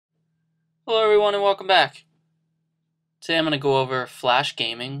Hello everyone and welcome back. Today I'm going to go over Flash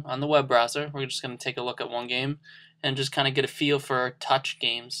gaming on the web browser. We're just going to take a look at one game and just kind of get a feel for touch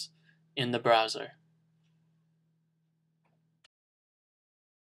games in the browser.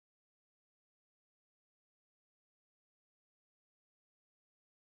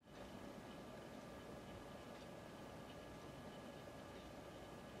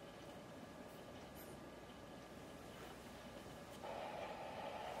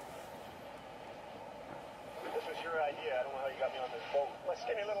 This was your idea. I don't know how you got me on this boat. Let's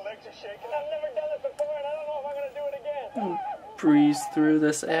give me a little extra shake. I've never done it before, and I don't know if I'm going to do it again. Breeze through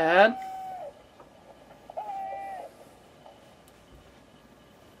this ad.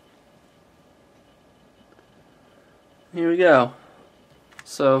 Here we go.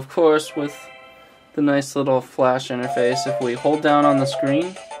 So of course with the nice little Flash interface, if we hold down on the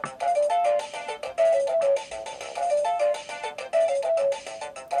screen,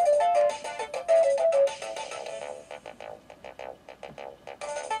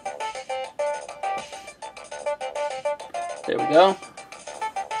 there we go,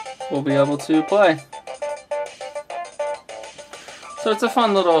 we'll be able to play. So it's a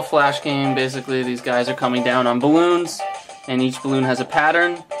fun little Flash game. Basically these guys are coming down on balloons and each balloon has a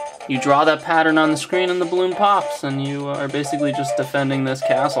pattern. You draw that pattern on the screen and the balloon pops and you are basically just defending this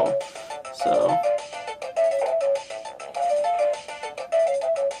castle. So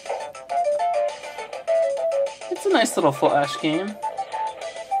it's a nice little Flash game.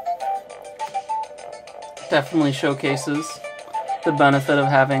 Definitely showcases the benefit of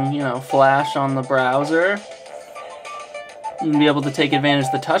having, Flash on the browser and be able to take advantage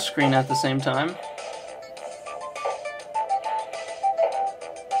of the touchscreen at the same time.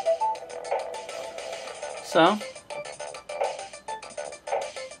 So,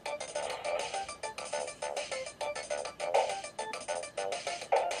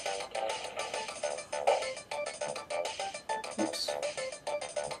 oops.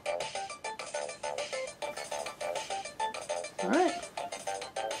 Alright.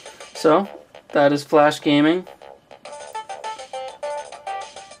 So, that is Flash gaming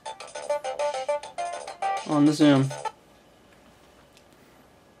on the Xoom.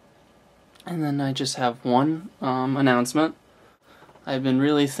 And then I just have one announcement. I've been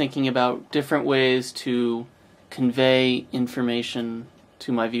really thinking about different ways to convey information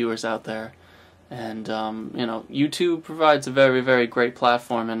to my viewers out there. And, YouTube provides a very, very great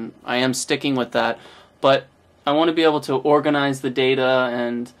platform, and I am sticking with that. But I want to be able to organize the data,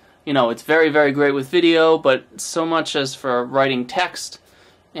 and, it's very, very great with video, but so much as for writing text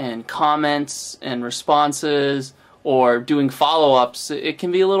and comments and responses or doing follow-ups, it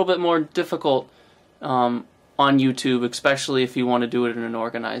can be a little bit more difficult on YouTube, especially if you want to do it in an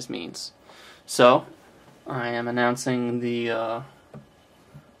organized means. So, I am announcing the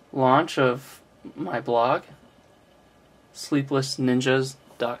launch of my blog,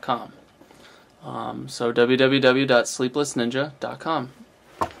 sleeplessninjas.com. So www.sleeplessninja.com.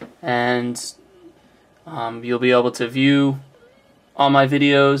 And you'll be able to view all my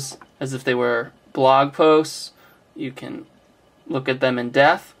videos as if they were blog posts. You can look at them in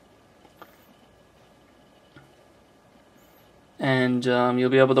depth, and you'll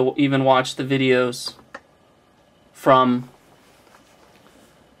be able to even watch the videos from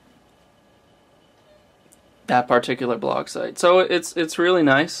that particular blog site. So it's really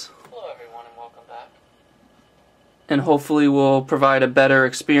nice. Hello everyone and welcome back. And hopefully will provide a better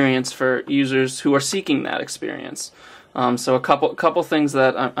experience for users who are seeking that experience. So a couple things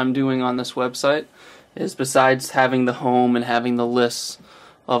that I'm doing on this website is, besides having the home and having the lists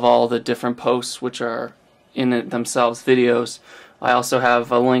of all the different posts which are in it themselves videos, I also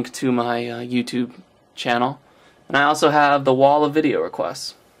have a link to my YouTube channel, and I also have the wall of video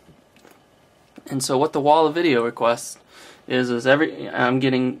requests. And so what the wall of video requests is I'm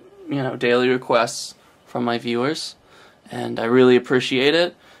getting daily requests from my viewers, and I really appreciate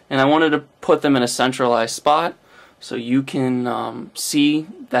it, and I wanted to put them in a centralized spot so you can see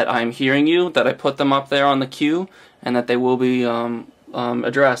that I'm hearing you, that I put them up there on the queue, and that they will be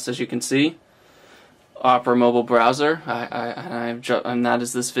addressed. As you can see, Opera mobile browser, and that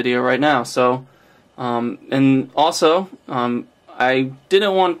is this video right now. So, and also, I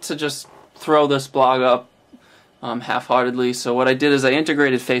didn't want to just throw this blog up half-heartedly, so what I did is I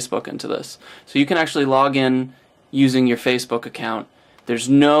integrated Facebook into this. So you can actually log in using your Facebook account. There's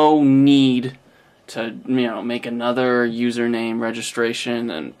no need to make another username, registration,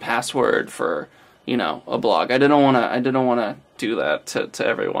 and password for a blog. I didn't want to do that to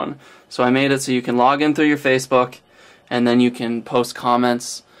everyone. So I made it so you can log in through your Facebook, and then you can post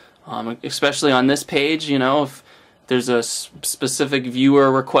comments, especially on this page. If there's a specific viewer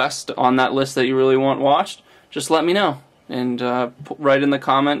request on that list that you really want watched, just let me know. And write in the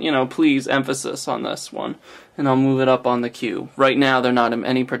comment, you know, please emphasis on this one, and I'll move it up on the queue. Right now, they're not in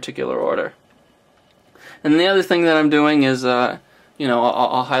any particular order. And the other thing that I'm doing is, you know,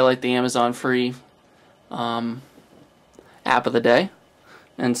 I'll highlight the Amazon free app of the day,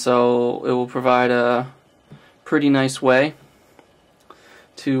 and so it will provide a pretty nice way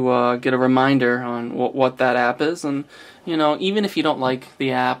to get a reminder on what that app is. And you know, even if you don't like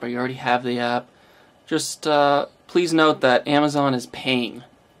the app or you already have the app, just please note that Amazon is paying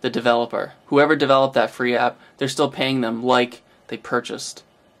the developer. Whoever developed that free app, they're still paying them like they purchased,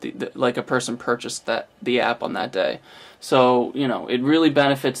 like a person purchased the app on that day. So, you know, it really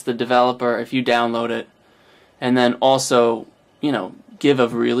benefits the developer if you download it and then also, you know, give a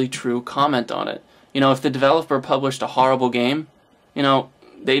really true comment on it. You know, if the developer published a horrible game, you know,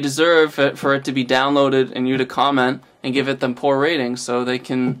 they deserve for it to be downloaded and you to comment and give it them poor ratings so they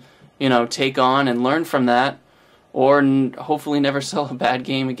can, you know, take on and learn from that, or hopefully never sell a bad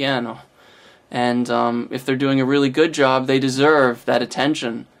game again. And if they're doing a really good job, they deserve that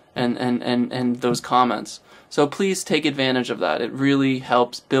attention and those comments. So please take advantage of that. It really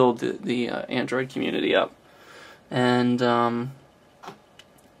helps build the Android community up. And I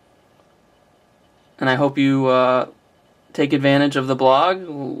hope you take advantage of the blog.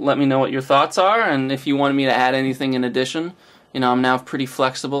 Let me know what your thoughts are, and if you wanted me to add anything in addition. You know, I'm now pretty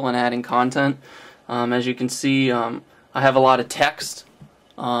flexible in adding content. As you can see, I have a lot of text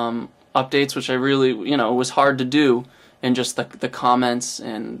updates, which I really, you know, was hard to do in just the comments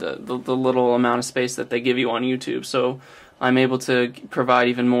and the little amount of space that they give you on YouTube. So I'm able to provide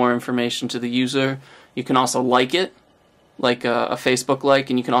even more information to the user. You can also like it, like a Facebook like,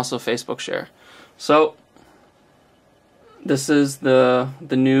 and you can also Facebook share. So this is the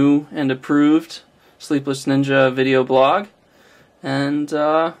new and approved Sleepless Ninja video blog. And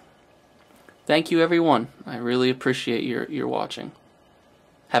thank you, everyone. I really appreciate your watching.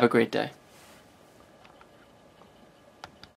 Have a great day.